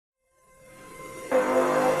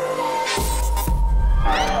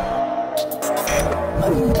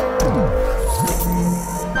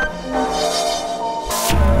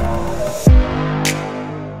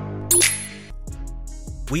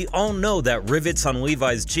all know that rivets on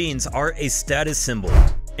Levi's jeans are a status symbol,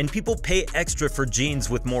 and people pay extra for jeans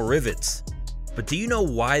with more rivets. But do you know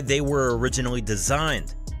why they were originally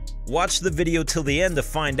designed? Watch the video till the end to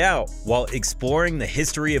find out, while exploring the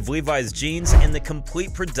history of Levi's jeans and the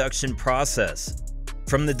complete production process.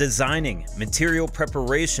 From the designing, material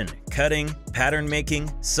preparation, cutting, pattern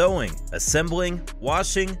making, sewing, assembling,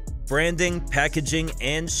 washing, branding, packaging,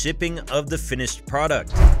 and shipping of the finished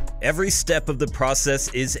product. Every step of the process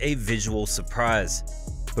is a visual surprise.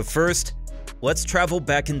 But first, let's travel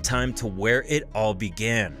back in time to where it all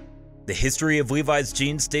began. The history of Levi's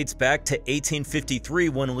jeans dates back to 1853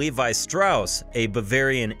 when Levi Strauss, a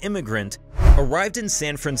Bavarian immigrant, arrived in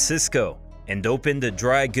San Francisco and opened a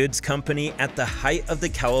dry goods company at the height of the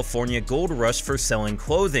California gold rush for selling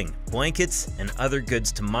clothing, blankets, and other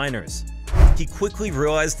goods to miners. He quickly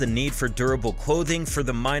realized the need for durable clothing for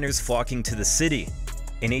the miners flocking to the city.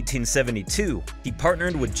 In 1872, he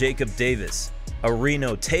partnered with Jacob Davis, a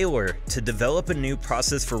Reno tailor, to develop a new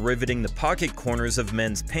process for riveting the pocket corners of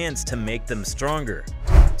men's pants to make them stronger.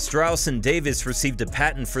 Strauss and Davis received a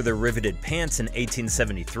patent for their riveted pants in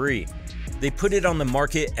 1873. They put it on the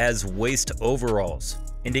market as waist overalls,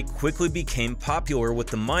 and it quickly became popular with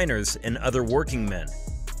the miners and other working men.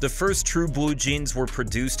 The first true blue jeans were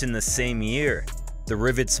produced in the same year. The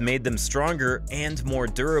rivets made them stronger and more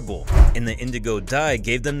durable, and the indigo dye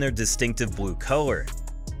gave them their distinctive blue color.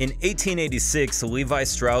 In 1886, Levi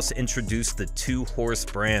Strauss introduced the two-horse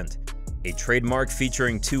brand, a trademark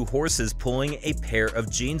featuring two horses pulling a pair of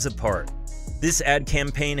jeans apart. This ad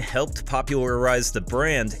campaign helped popularize the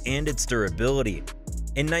brand and its durability.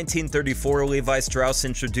 In 1934, Levi Strauss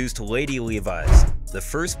introduced Lady Levi's, the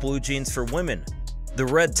first blue jeans for women. The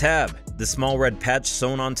red tab, the small red patch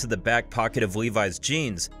sewn onto the back pocket of Levi's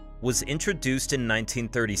jeans, was introduced in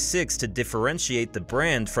 1936 to differentiate the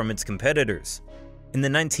brand from its competitors. In the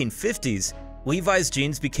 1950s, Levi's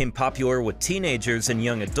jeans became popular with teenagers and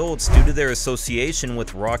young adults due to their association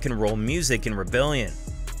with rock and roll music and rebellion.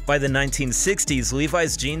 By the 1960s,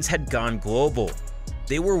 Levi's jeans had gone global.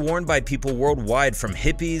 They were worn by people worldwide, from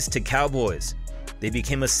hippies to cowboys. They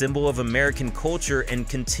became a symbol of American culture and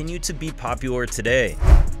continue to be popular today.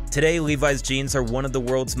 Today, Levi's jeans are one of the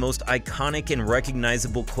world's most iconic and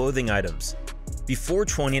recognizable clothing items. Before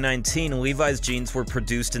 2019, Levi's jeans were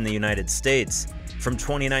produced in the United States. From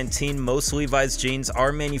 2019, most Levi's jeans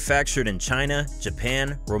are manufactured in China,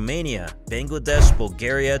 Japan, Romania, Bangladesh,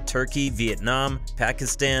 Bulgaria, Turkey, Vietnam,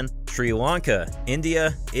 Pakistan, Sri Lanka,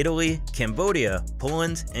 India, Italy, Cambodia,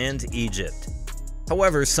 Poland, and Egypt.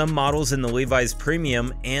 However, some models in the Levi's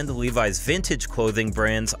Premium and Levi's Vintage clothing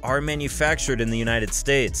brands are manufactured in the United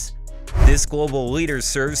States. This global leader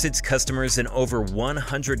serves its customers in over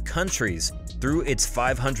 100 countries through its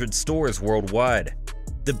 500 stores worldwide.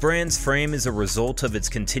 The brand's frame is a result of its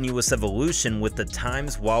continuous evolution with the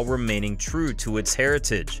times while remaining true to its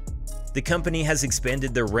heritage. The company has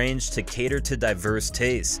expanded their range to cater to diverse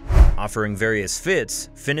tastes, offering various fits,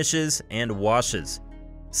 finishes, and washes.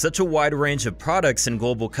 Such a wide range of products and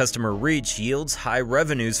global customer reach yields high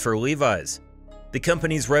revenues for Levi's. The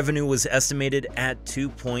company's revenue was estimated at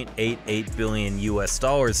 $2.88 billion in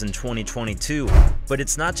 2022, but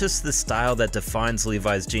it's not just the style that defines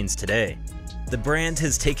Levi's jeans today. The brand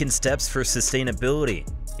has taken steps for sustainability,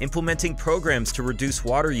 implementing programs to reduce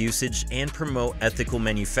water usage and promote ethical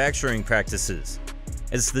manufacturing practices.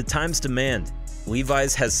 As the times demand,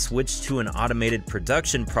 Levi's has switched to an automated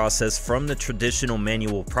production process from the traditional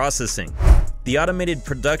manual processing. The automated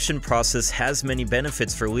production process has many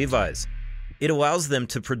benefits for Levi's. It allows them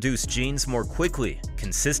to produce jeans more quickly,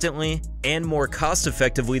 consistently, and more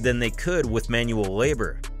cost-effectively than they could with manual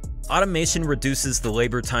labor. Automation reduces the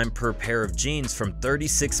labor time per pair of jeans from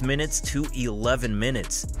 36 minutes to 11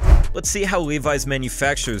 minutes. Let's see how Levi's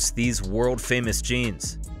manufactures these world-famous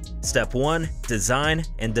jeans. Step 1. Design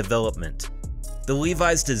and development. The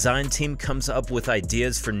Levi's design team comes up with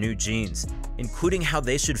ideas for new jeans, including how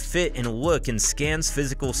they should fit and look, and scans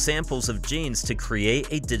physical samples of jeans to create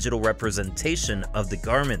a digital representation of the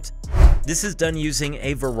garment. This is done using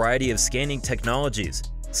a variety of scanning technologies,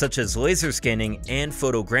 such as laser scanning and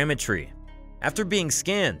photogrammetry. After being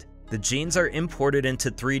scanned, the jeans are imported into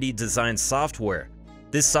 3D design software.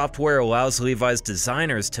 This software allows Levi's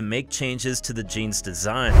designers to make changes to the jeans'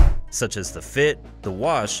 design, such as the fit, the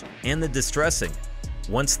wash, and the distressing.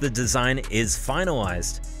 Once the design is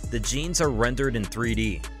finalized, the jeans are rendered in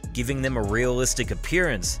 3D, giving them a realistic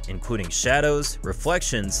appearance, including shadows,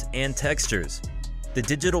 reflections, and textures. The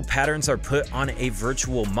digital patterns are put on a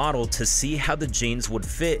virtual model to see how the jeans would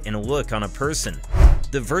fit and look on a person.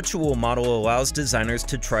 The virtual model allows designers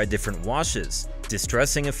to try different washes,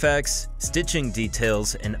 distressing effects, stitching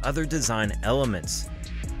details, and other design elements.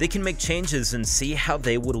 They can make changes and see how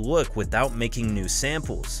they would look without making new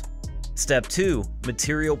samples. Step 2.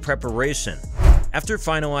 Material preparation. After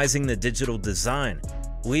finalizing the digital design,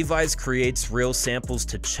 Levi's creates real samples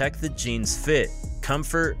to check the jeans' fit,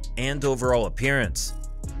 comfort, and overall appearance.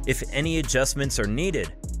 If any adjustments are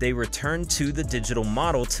needed, they return to the digital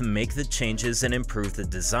model to make the changes and improve the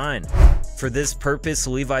design. For this purpose,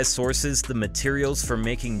 Levi sources the materials for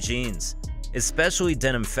making jeans, especially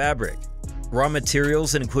denim fabric. Raw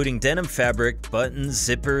materials including denim fabric, buttons,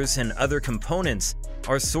 zippers, and other components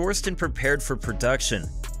are sourced and prepared for production.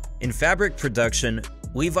 In fabric production,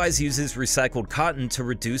 Levi's uses recycled cotton to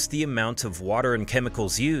reduce the amount of water and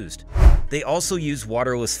chemicals used. They also use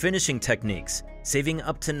waterless finishing techniques, saving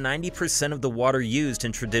up to 90% of the water used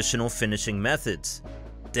in traditional finishing methods.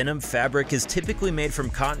 Denim fabric is typically made from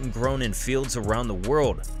cotton grown in fields around the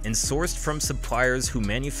world and sourced from suppliers who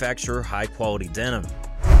manufacture high-quality denim.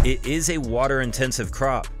 It is a water-intensive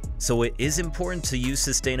crop, so it is important to use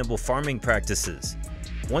sustainable farming practices.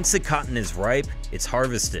 Once the cotton is ripe, it's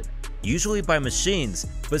harvested, usually by machines,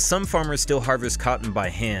 but some farmers still harvest cotton by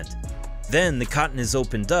hand. Then the cotton is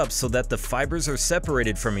opened up so that the fibers are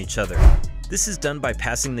separated from each other. This is done by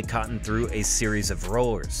passing the cotton through a series of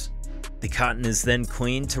rollers. The cotton is then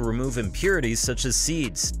cleaned to remove impurities such as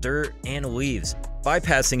seeds, dirt, and leaves,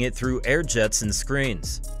 bypassing it through air jets and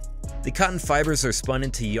screens. The cotton fibers are spun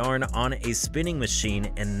into yarn on a spinning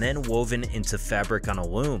machine and then woven into fabric on a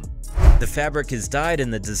loom. The fabric is dyed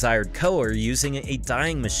in the desired color using a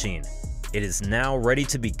dyeing machine. It is now ready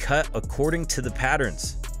to be cut according to the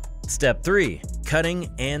patterns. Step 3. Cutting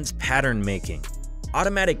and pattern making.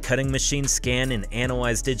 Automatic cutting machines scan and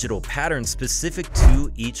analyze digital patterns specific to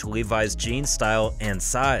each Levi's jean style and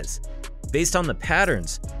size. Based on the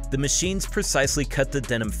patterns, the machines precisely cut the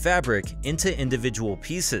denim fabric into individual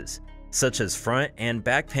pieces, such as front and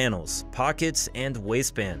back panels, pockets, and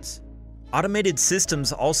waistbands. Automated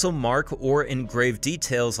systems also mark or engrave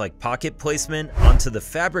details like pocket placement onto the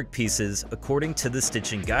fabric pieces according to the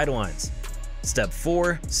stitching guidelines. Step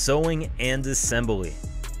 4. Sewing and assembly.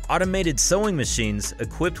 Automated sewing machines,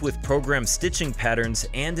 equipped with programmed stitching patterns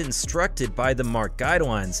and instructed by the MARC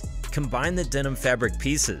guidelines, combine the denim fabric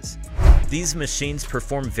pieces. These machines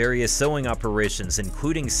perform various sewing operations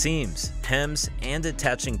including seams, hems, and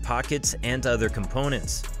attaching pockets and other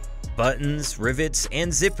components. Buttons, rivets,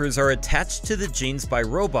 and zippers are attached to the jeans by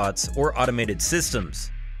robots or automated systems.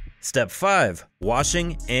 Step 5.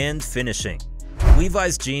 Washing and finishing.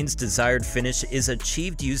 Levi's jeans' desired finish is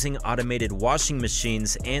achieved using automated washing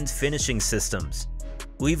machines and finishing systems.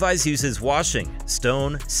 Levi's uses washing,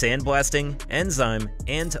 stone, sandblasting, enzyme,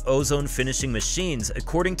 and ozone finishing machines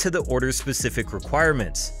according to the order's specific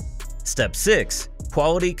requirements. Step 6.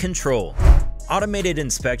 Quality control. Automated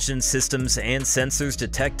inspection systems and sensors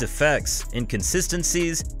detect defects,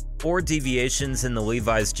 inconsistencies, or deviations in the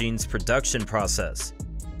Levi's jeans production process.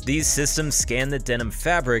 These systems scan the denim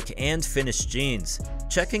fabric and finished jeans,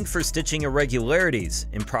 checking for stitching irregularities,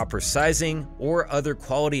 improper sizing, or other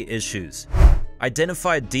quality issues.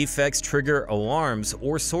 Identified defects trigger alarms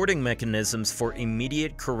or sorting mechanisms for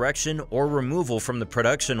immediate correction or removal from the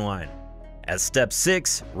production line. As step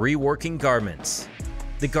 6, reworking garments.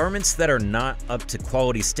 The garments that are not up to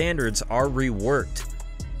quality standards are reworked.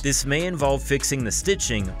 This may involve fixing the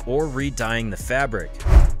stitching or re-dyeing the fabric.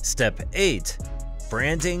 Step 8.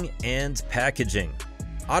 Branding and packaging.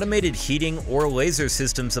 Automated heating or laser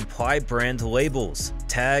systems apply brand labels,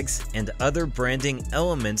 tags, and other branding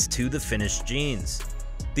elements to the finished jeans.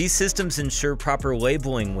 These systems ensure proper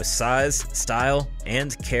labeling with size, style,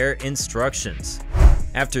 and care instructions.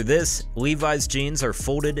 After this, Levi's jeans are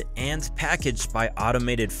folded and packaged by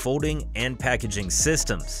automated folding and packaging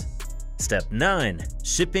systems. Step 9.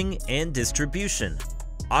 Shipping and distribution.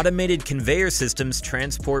 Automated conveyor systems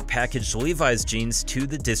transport packaged Levi's jeans to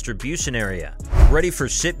the distribution area, ready for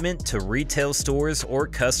shipment to retail stores or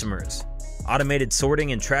customers. Automated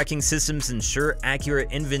sorting and tracking systems ensure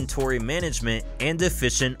accurate inventory management and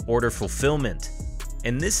efficient order fulfillment.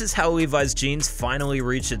 And this is how Levi's jeans finally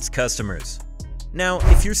reach its customers. Now,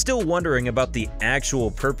 if you're still wondering about the actual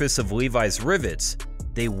purpose of Levi's rivets,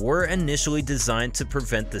 they were initially designed to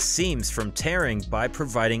prevent the seams from tearing by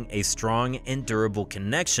providing a strong and durable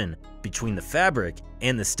connection between the fabric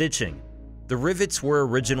and the stitching. The rivets were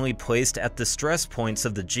originally placed at the stress points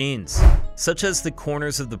of the jeans, such as the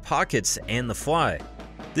corners of the pockets and the fly.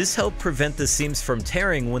 This helped prevent the seams from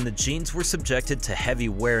tearing when the jeans were subjected to heavy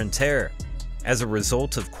wear and tear. As a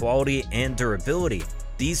result of quality and durability,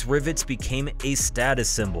 these rivets became a status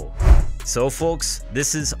symbol. So folks,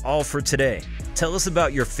 this is all for today. Tell us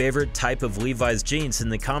about your favorite type of Levi's jeans in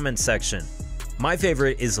the comments section. My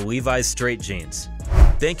favorite is Levi's straight jeans.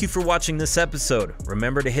 Thank you for watching this episode.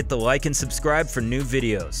 Remember to hit the like and subscribe for new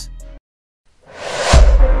videos.